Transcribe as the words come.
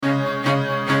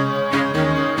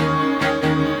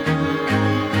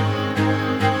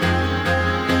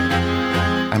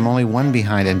one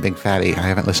behind in Big Fatty. I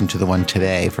haven't listened to the one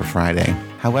today for Friday.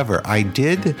 However, I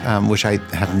did, which I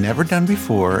have never done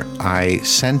before, I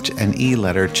sent an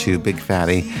e-letter to Big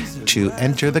Fatty to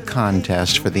enter the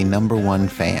contest for the number one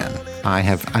fan. I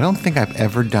don't think I've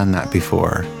ever done that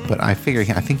before, but I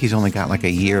think he's only got like a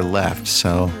year left,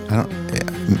 so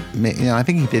I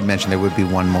think he did mention there would be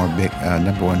one more big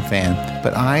number one fan,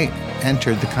 but I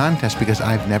entered the contest because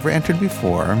I've never entered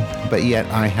before, but yet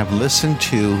I have listened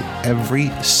to every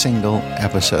single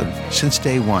episode since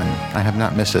day one. I have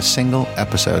not missed a single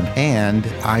episode, and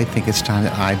I think it's time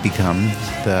that I become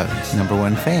the number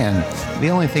one fan. The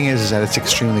only thing is that it's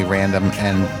extremely random,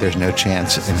 and there's no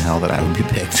chance in hell that I would be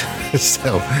picked.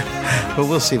 So, but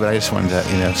we'll see. But I just wanted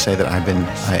to, say that I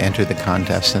entered the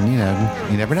contest, and you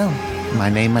never know, my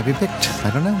name might be picked.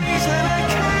 I don't know.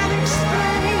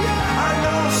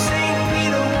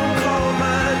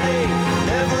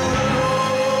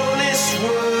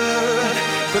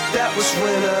 But that was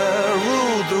when I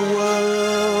ruled the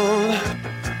world.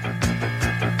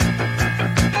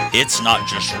 It's not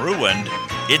just ruined,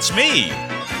 it's me,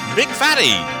 Big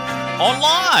Fatty,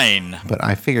 online. But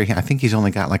I think he's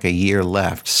only got like a year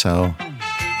left, so.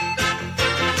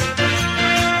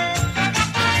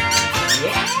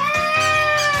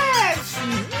 Yes!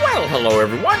 Well, hello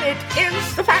everyone, it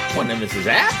is the Fat One, and this is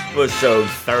episode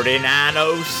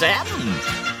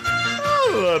 3907.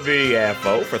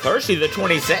 BFO for Thursday, the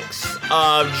 26th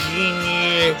of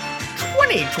January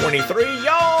 2023.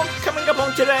 Y'all, coming up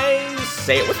on today's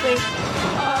Say It With Me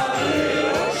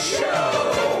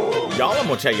show. Y'all, I'm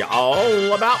going to tell you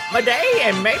all about my day,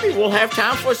 and maybe we'll have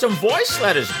time for some voice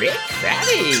letters. Big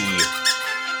Fatty.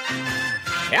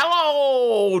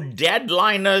 Hello,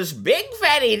 Deadliners. Big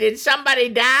Fatty, did somebody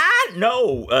die?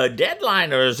 No,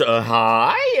 Deadliners,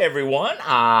 hi, everyone.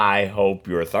 I hope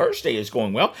your Thursday is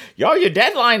going well. Y'all, you're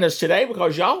Deadliners today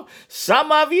because y'all,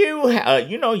 some of you,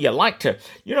 you like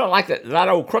that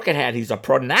old crooked hat. He's a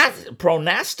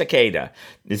pronosticator.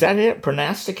 Is that it?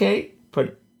 Pronosticate?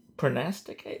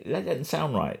 Pronosticate? That doesn't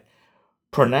sound right.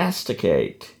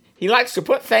 Pronosticate. He likes to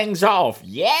put things off.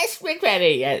 Yes, Big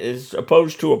Fatty, as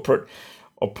opposed to a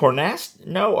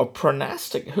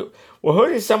pronostic. Who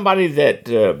is somebody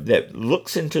that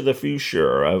looks into the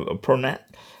future?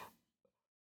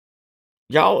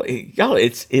 Y'all,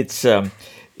 it's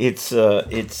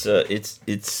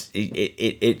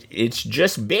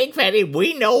just Big Fatty.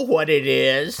 We know what it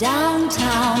is.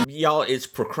 Downtown. Y'all, it's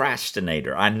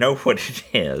procrastinator. I know what it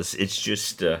is. It's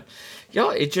just y'all.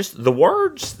 It just the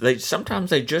words. Sometimes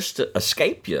they just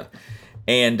escape you.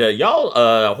 And y'all,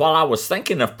 while I was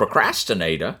thinking of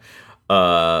procrastinator,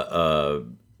 by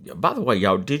the way,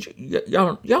 y'all,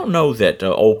 y'all know that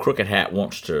old Crooked Hat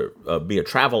wants to be a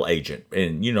travel agent,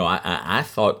 and I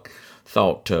thought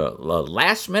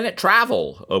last minute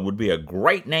travel would be a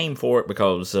great name for it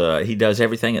because he does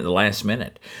everything at the last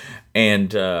minute,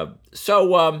 and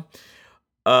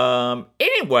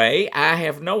anyway, I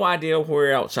have no idea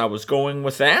where else I was going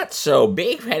with that. So,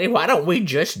 Big Fatty, why don't we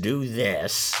just do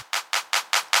this?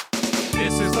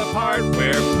 This is the part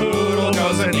where Poodle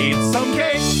goes and eats some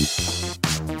cake.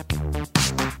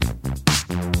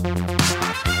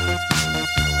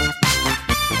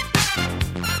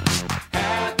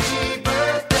 Happy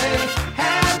birthday,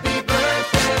 happy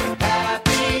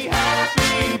birthday,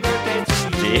 happy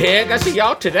birthday to you. Yeah, I see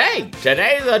y'all today.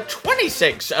 Today, the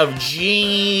 26th of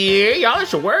January. Y'all,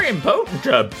 it's a very important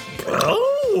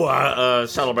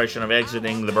celebration of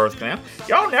exiting the birth canal.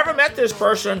 Y'all never met this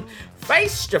person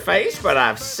face to face, but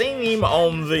I've seen him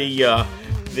on the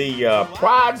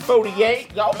Pride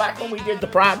 48. Y'all, back when we did the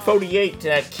Pride 48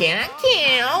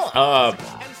 countdown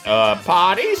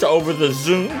parties over the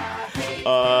Zoom.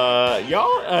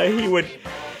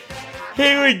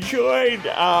 He would join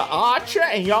Archer,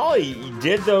 and y'all, he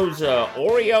did those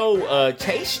Oreo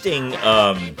tasting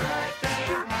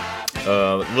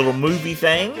little movie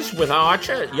things with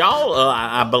Archer. Y'all,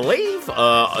 I believe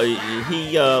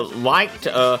he liked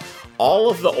all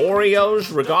of the Oreos,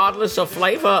 regardless of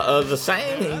flavor, the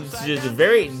same. He's just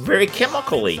very, very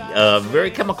chemically,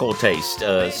 very chemical taste.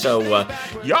 Y'all,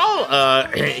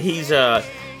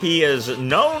 he is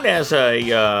known as a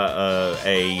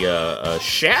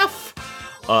chef.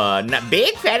 Not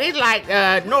Big Fatty like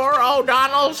Nora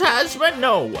O'Donnell's husband.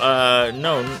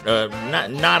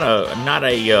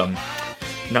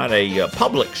 Not a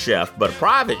public chef, but a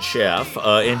private chef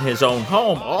in his own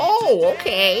home. Oh,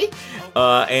 okay.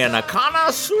 And a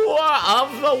connoisseur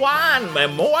of the wine,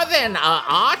 more than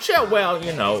Archer. Well,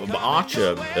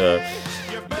 Archer,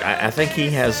 I think he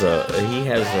has a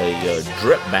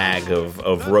drip bag of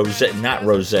rosé, not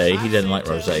rosé. He doesn't like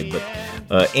rosé, but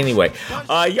anyway,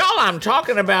 y'all, I'm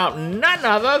talking about none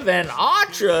other than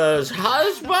Archer's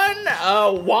husband,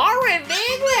 Warren.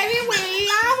 Big Fatty, we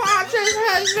love Archer's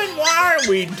husband, Warren.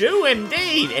 We do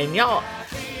indeed, and y'all,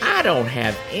 I don't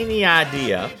have any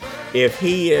idea if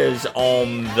he is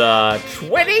on the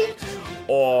Twitty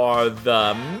or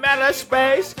the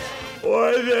Metaspace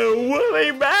or the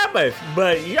Woolly Mammoth.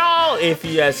 But y'all, if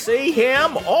you see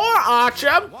him or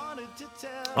Archer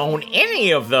on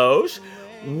any of those,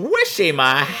 wish him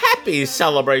a happy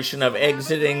celebration of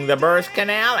exiting the birth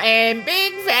canal. And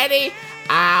Big Fatty,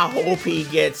 I hope he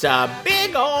gets a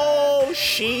big old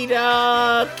sheet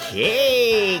of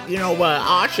cake. You know what?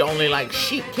 Archer only likes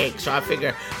sheet cake, so I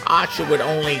figure Archer would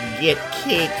only get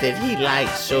cake that he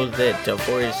likes, so that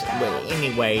for his. Well,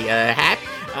 anyway,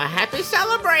 happy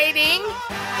celebrating.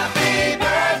 Happy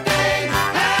birthday!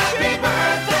 Happy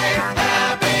birthday!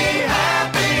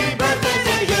 Happy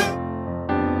birthday to you!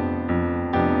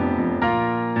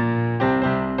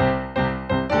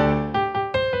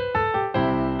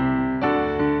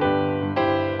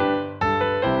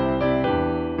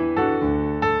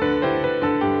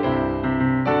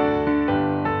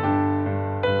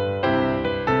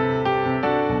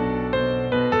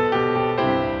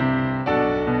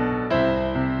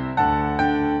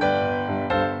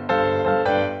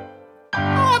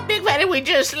 We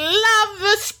just love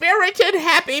the spirited,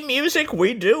 happy music.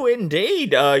 We do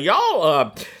indeed.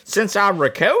 Y'all, since I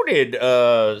recorded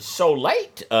so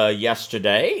late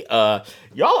yesterday,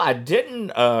 y'all, I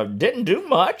didn't do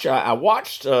much. I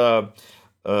watched some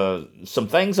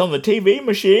things on the TV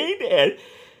machine, and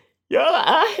y'all,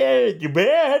 I had to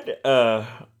bed. I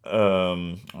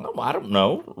don't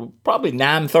know, probably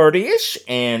 9:30ish,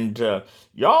 and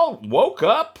y'all woke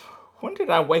up. When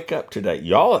did I wake up today?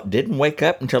 Y'all didn't wake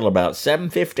up until about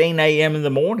 7:15 a.m. in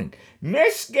the morning.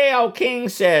 Miss Gail King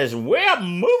says, we're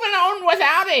moving on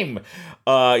without him.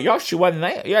 Y'all, she wasn't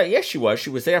there. Yeah, yes, she was. She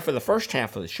was there for the first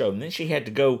half of the show, and then she had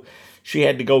to go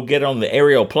get on the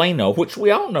aeroplano, which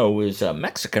we all know is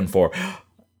Mexican for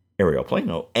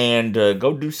aeroplano, and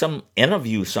go do some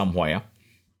interview somewhere.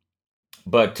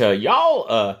 But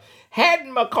y'all, had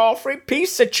McCaffrey,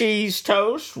 piece of cheese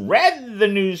toast, read the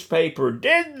newspaper,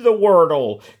 did the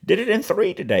Wordle, did it in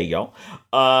 3 today, y'all,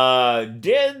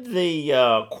 did the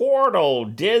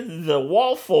Quordle, did the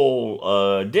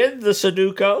Waffle, did the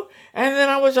Sudoku, and then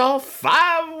I was off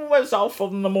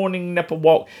on the morning nipple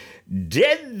walk.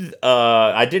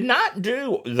 I did not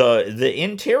do the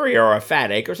interior of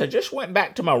Fat Acres. I just went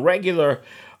back to my regular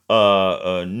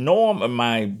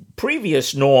my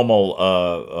previous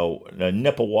normal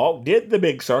nipple walk, did the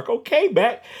big circle, came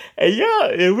back, and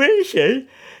yeah, the reason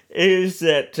is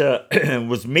that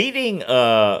was meeting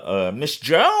Miss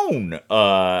Joan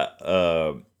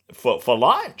for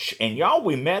lunch, and y'all,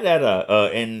 we met at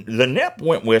and the Nip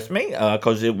went with me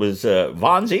because it was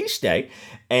Von East Day,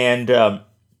 and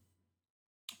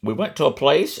we went to a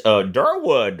place.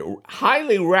 Durwood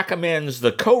highly recommends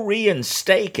the Korean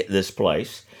steak at this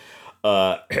place.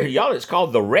 Y'all, it's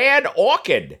called the Red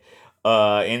Orchid,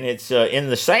 and it's in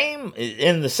the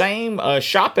same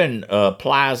shopping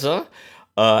plaza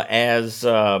as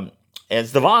the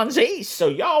Von East. So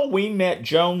y'all, we met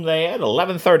Joan there at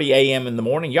 11:30 a.m. in the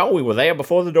morning. Y'all, we were there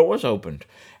before the doors opened,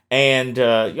 and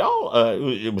y'all,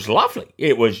 it was lovely.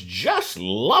 It was just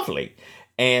lovely.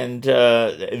 And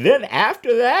then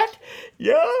after that,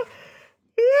 yeah.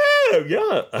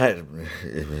 You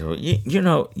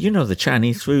know the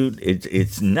Chinese food.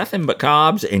 It's nothing but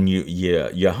carbs, and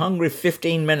you're hungry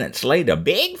 15 minutes later.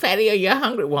 Big Fatty, are you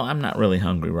hungry? Well, I'm not really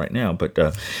hungry right now, but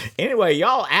anyway,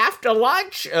 y'all. After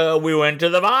lunch, we went to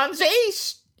the Von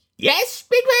East. Yes,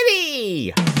 Big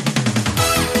Fatty.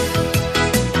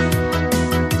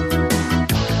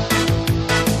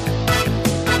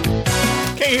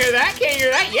 Can you hear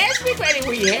that? Yes, Big Fatty,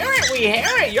 we hear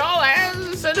it, y'all.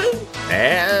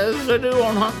 As I do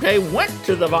on Hump Day, went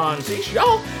to the Von East.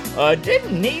 Y'all,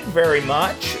 didn't need very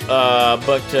much,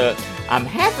 but I'm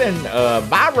having,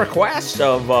 by request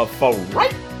of for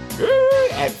right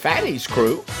at Fatty's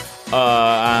crew,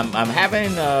 I'm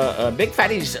having Big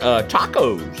Fatty's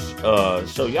tacos.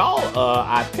 So y'all,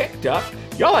 I picked up.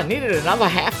 Y'all, I needed another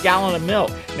half gallon of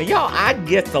milk. Now, y'all, I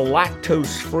get the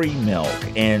lactose-free milk,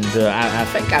 and I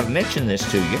think I've mentioned this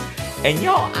to you. And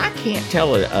y'all, I can't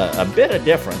tell a bit of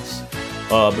difference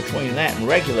between that and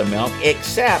regular milk,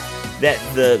 except that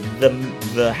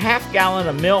the half gallon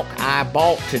of milk I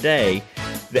bought today,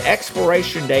 the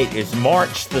expiration date is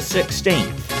March the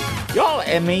 16th. Y'all,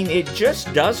 I mean, it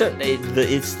just doesn't,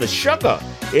 it's the sugar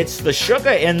It's the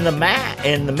sugar in the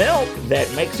milk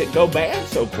that makes it go bad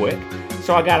so quick.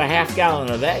 So I got a half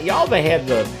gallon of that. Y'all, they had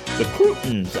the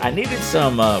croutons. I needed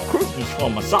some croutons for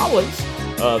my solids.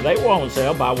 They were on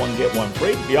sale, buy one, get one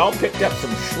free. Y'all picked up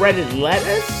some shredded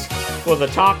lettuce for the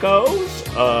tacos.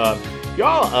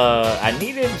 I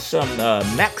needed some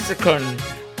Mexican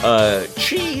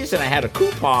cheese, and I had a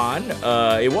coupon.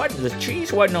 The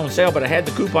cheese wasn't on sale, but I had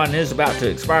the coupon, and it was about to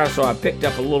expire, so I picked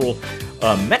up a little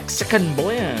Mexican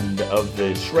blend of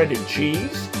the shredded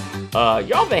cheese.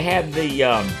 They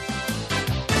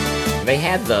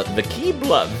had the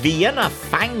Keebler Vienna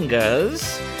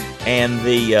Fingers and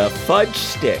the fudge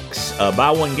sticks.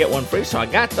 Buy one, get one free. So I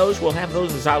got those. We'll have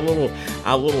those as our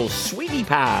little sweetie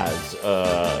pies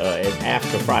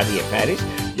after Friday at Fatty's.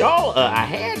 Y'all, I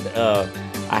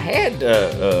had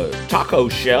taco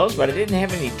shells, but I didn't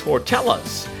have any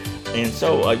tortillas. And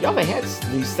so they had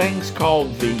these things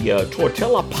called the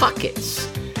tortilla pockets.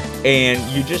 And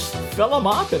you just fill them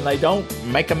up and they don't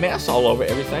make a mess all over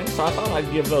everything. So I thought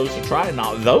I'd give those a try.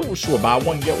 Now, those were buy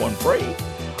one, get one free.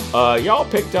 Y'all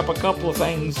picked up a couple of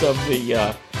things of what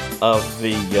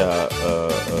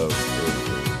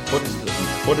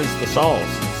is the sauce?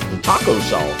 It's the taco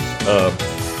sauce.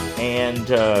 And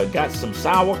got some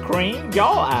sour cream.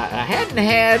 Y'all, I hadn't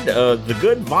had the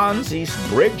good Von Zies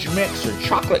Bridge Mix or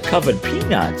chocolate-covered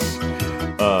peanuts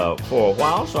for a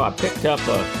while, so I picked up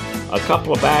a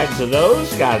couple of bags of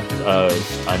those. Got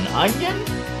an onion.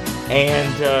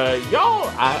 And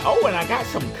and I got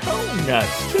some cone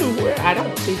nuts too. Where I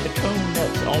don't see the cone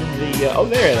nuts on the.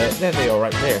 There they are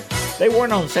right there. They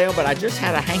weren't on sale, but I just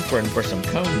had a hankering for some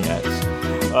cone nuts.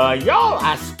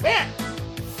 I spent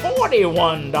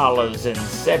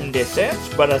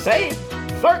 $41.70, but I saved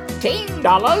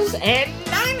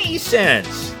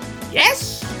 $13.90.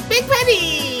 Yes, Big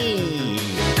Fatty.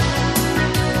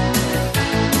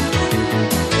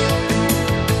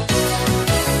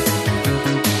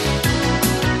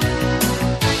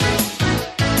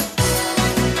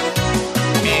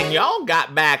 Y'all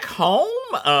got back home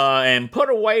and put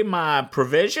away my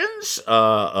provisions,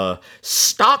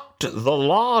 stocked the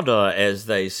larder, as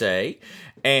they say.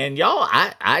 And y'all,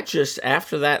 I just,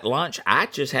 after that lunch, I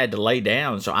just had to lay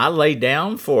down. So I laid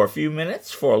down for a few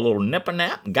minutes for a little nipper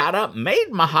nap, got up,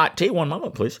 made my hot tea. One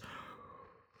moment, please.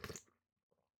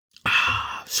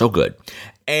 So good.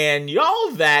 And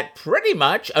y'all, that pretty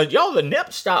much, the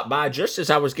nip stopped by just as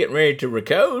I was getting ready to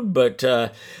record, but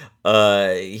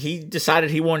he decided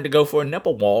he wanted to go for a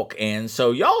nipple walk, and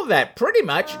so y'all, that pretty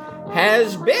much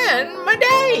has been my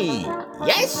day.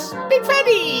 Yes, Big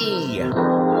Fatty.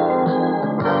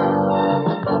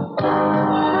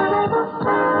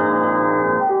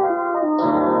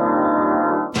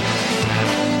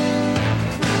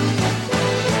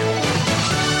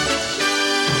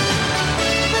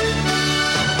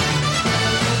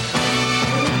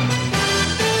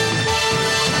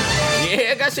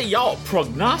 See, y'all,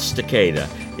 prognosticator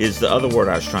is the other word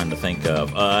I was trying to think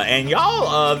of. And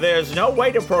y'all, there's no way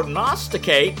to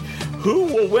prognosticate who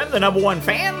will win the #1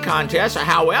 fan contest.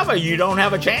 However, you don't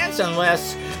have a chance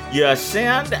unless you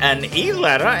send an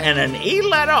e-letter, and an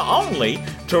e-letter only,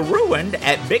 to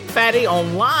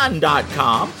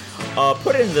ruined@bigfattyonline.com.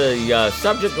 Put in the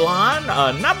subject line,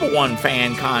 #1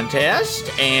 fan contest,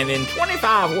 and in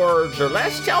 25 words or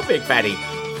less, tell Big Fatty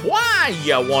why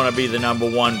you want to be the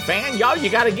 #1 fan. Y'all,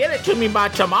 you got to get it to me by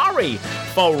tomorrow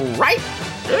for right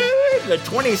the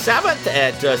 27th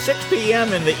at 6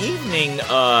 p.m. in the evening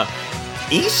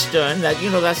Eastern.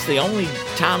 That's the only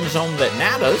time zone that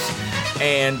matters.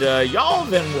 And y'all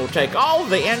then will take all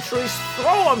the entries,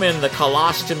 throw them in the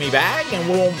colostomy bag, and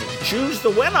we'll choose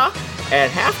the winner at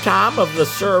halftime of the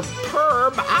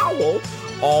Superb Owl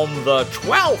on the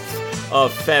 12th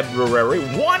of February.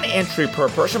 1 entry per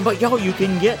person, but y'all, you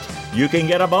can get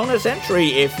a bonus entry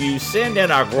if you send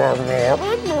in a recording.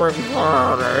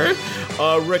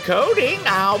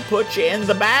 I'll put you in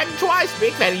the bag twice.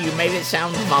 Big Fatty, you made it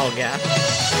sound vulgar.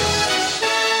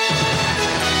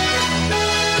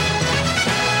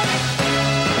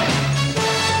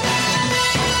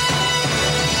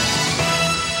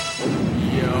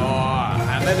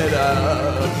 You're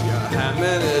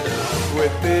hamming it up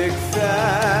with Big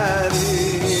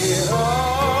Fatty.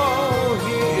 Oh,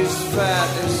 he is fat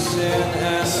as sin,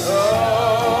 and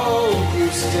oh, you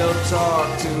still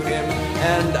talk to him,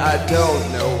 and I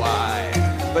don't know why,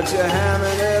 but you're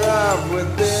hamming it up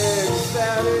with Big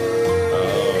Fatty.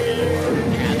 Oh,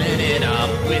 you're hamming it up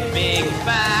with Big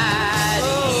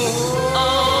Fatty.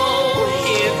 Oh,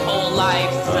 his whole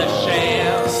life's a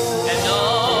sham, and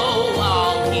oh,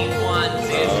 all he wants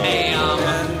is ham.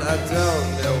 And I don't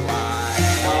know why.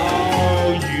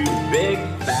 Oh, you big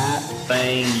fat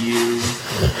thing.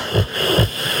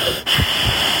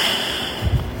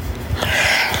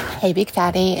 Hey, Big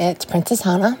Fatty, it's Princess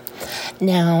Hannah.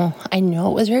 Now, I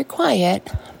know it was very quiet,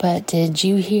 but did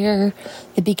you hear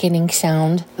the beginning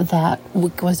sound that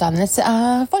was on this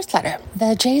voice letter?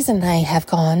 The Jays and I have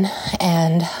gone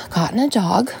and gotten a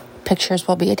dog. Pictures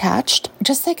will be attached.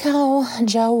 Just like how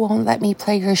Joe won't let me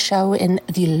play your show in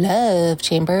the love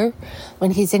chamber when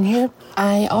he's in here,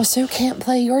 I also can't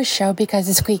play your show because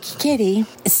the Squeaky Kitty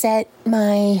set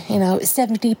my,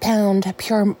 70-pound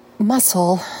pure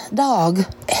muscle dog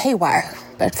haywire.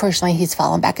 But fortunately, he's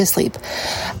fallen back asleep.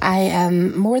 I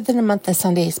am more than a month of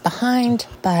Sundays behind,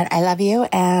 but I love you,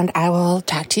 and I will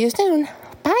talk to you soon.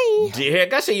 Bye. Dear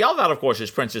Gussie, y'all, that, of course, is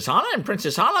Princess Hannah. And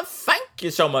Princess Hannah, thank you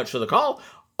so much for the call.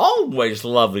 Always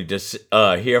lovely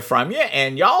to hear from you.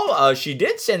 And y'all, she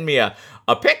did send me a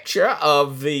picture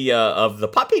of the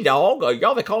puppy dog.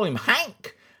 Y'all, they call him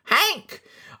Hank.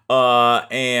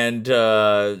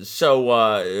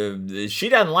 So she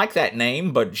doesn't like that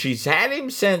name, but she's had him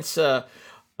since the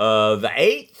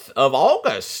 8th of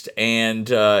August, and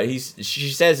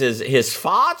she says his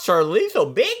thoughts are lethal.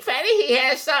 Big Fatty, he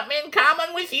has something in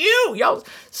common with you. Y'all,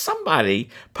 somebody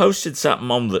posted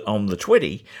something on the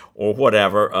Twitty or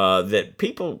whatever that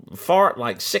people fart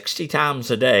like 60 times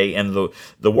a day, and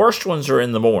the worst ones are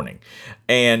in the morning.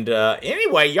 And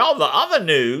anyway, y'all, the other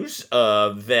news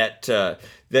that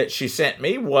she sent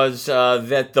me was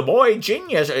that the boy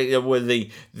Genius, with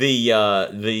the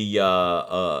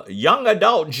young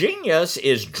adult Genius,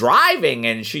 is driving,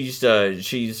 and she's Big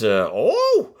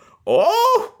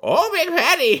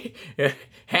Fatty,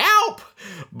 help!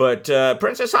 But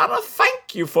Princess Anna,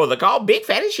 thank you for the call. Big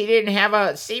Fatty, she didn't have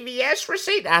a CVS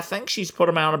receipt. I think she's put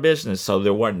them out of business, so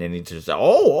there wasn't any to say.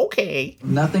 Oh, okay.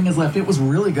 Nothing is left. It was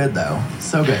really good, though.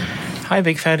 So good. Hi,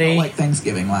 Big Fatty. Like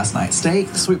Thanksgiving last night. Steak,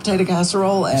 sweet potato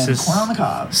casserole, and corn on the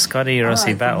cob. Scotty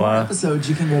Rossi Battler.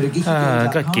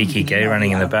 Got Geeky Gay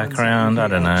running in the background. I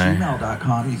don't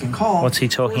know. You can call. What's he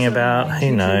talking about?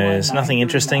 Who knows? Nothing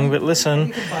interesting, but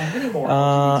listen.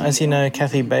 As you know,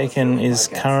 Kathy Bacon is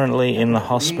currently in the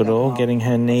hospital getting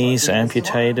her knees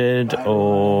amputated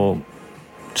or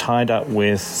tied up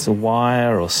with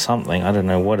wire or something. I don't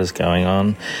know what is going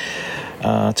on.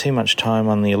 Too much time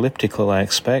on the elliptical, I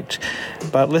expect.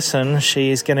 But listen,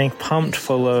 she's getting pumped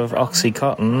full of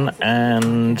Oxycontin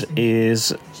and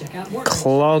is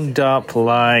clogged up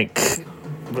like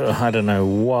I don't know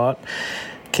what.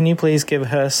 Can you please give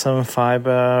her some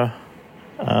fiber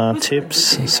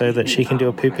tips so that she can do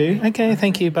a poo-poo? Okay,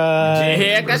 thank you, bye.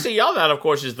 Yeah, Gussie, y'all, that, of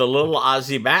course, is the little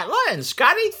Aussie Battler. And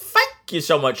Scotty, thank you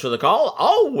so much for the call.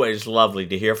 Always lovely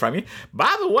to hear from you.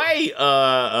 By the way,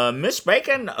 Miss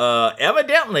Bacon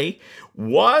evidently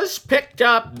was picked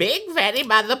up, Big Fatty,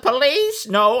 by the police.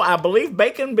 No, I believe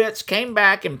Bacon Bits came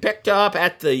back and picked her up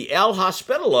at the El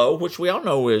Hospitalo, which we all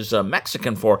know is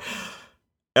Mexican for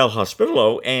El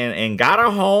Hospitalo, and got her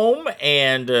home.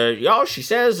 And y'all, she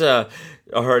says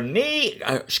her knee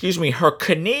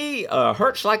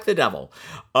hurts like the devil.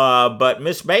 But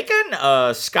Miss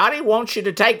Bacon, Scotty wants you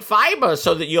to take fiber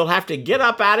so that you'll have to get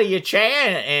up out of your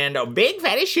chair. And Big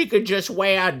Fatty, she could just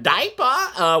wear a diaper.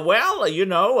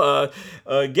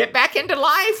 Get back into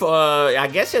life. I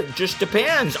guess it just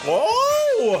depends.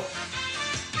 Oh,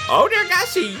 dear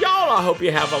Gussie, y'all, I hope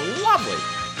you have a lovely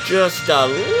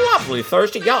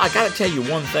Thursday. Y'all, I gotta tell you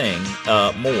one thing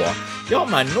more. Y'all,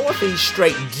 my Northeast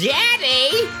Straight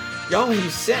Daddy, y'all, he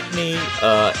sent me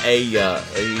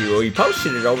he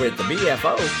posted it over at the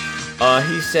BFO.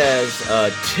 He says,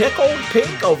 tickled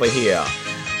pink over here.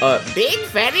 Big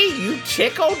Fatty, you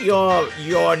tickled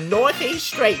your Northeast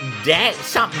Straight Dad,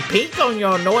 something pink on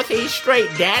your Northeast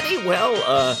Straight Daddy? Well,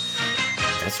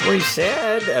 that's what he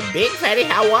said. Big Fatty,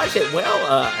 how was it?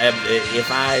 Well, if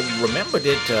I remembered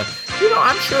it,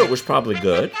 I'm sure it was probably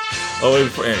good.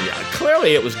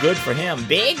 Clearly it was good for him.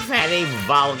 Big Fatty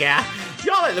Vulgar.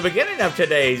 Y'all, at the beginning of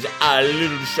today's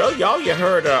little show, y'all, you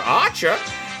heard Archer.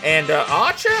 And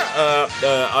Archer,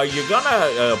 are you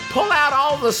gonna pull out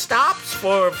all the stops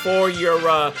for your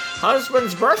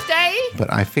husband's birthday?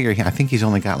 But I think he's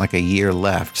only got like a year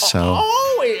left, so...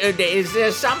 Is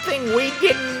there something we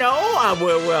didn't know?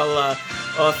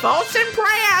 Thoughts and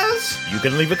prayers. You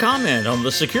can leave a comment on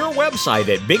the secure website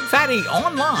at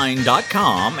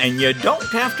BigFattyOnline.com, and you don't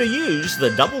have to use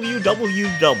the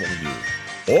www.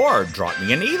 Or drop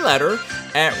me an e-letter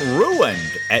at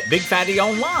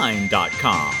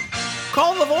ruined@BigFattyOnline.com.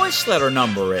 Call the voice letter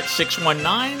number at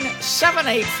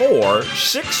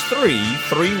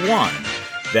 619-784-6331.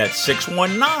 That's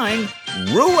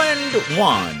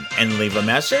 619-RUINED1. And leave a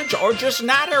message or just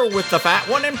natter with the fat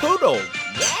one and poodle.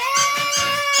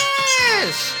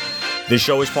 Yes! This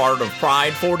show is part of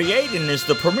Pride 48 and is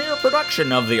the premier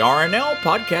production of the RNL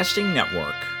Podcasting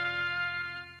Network.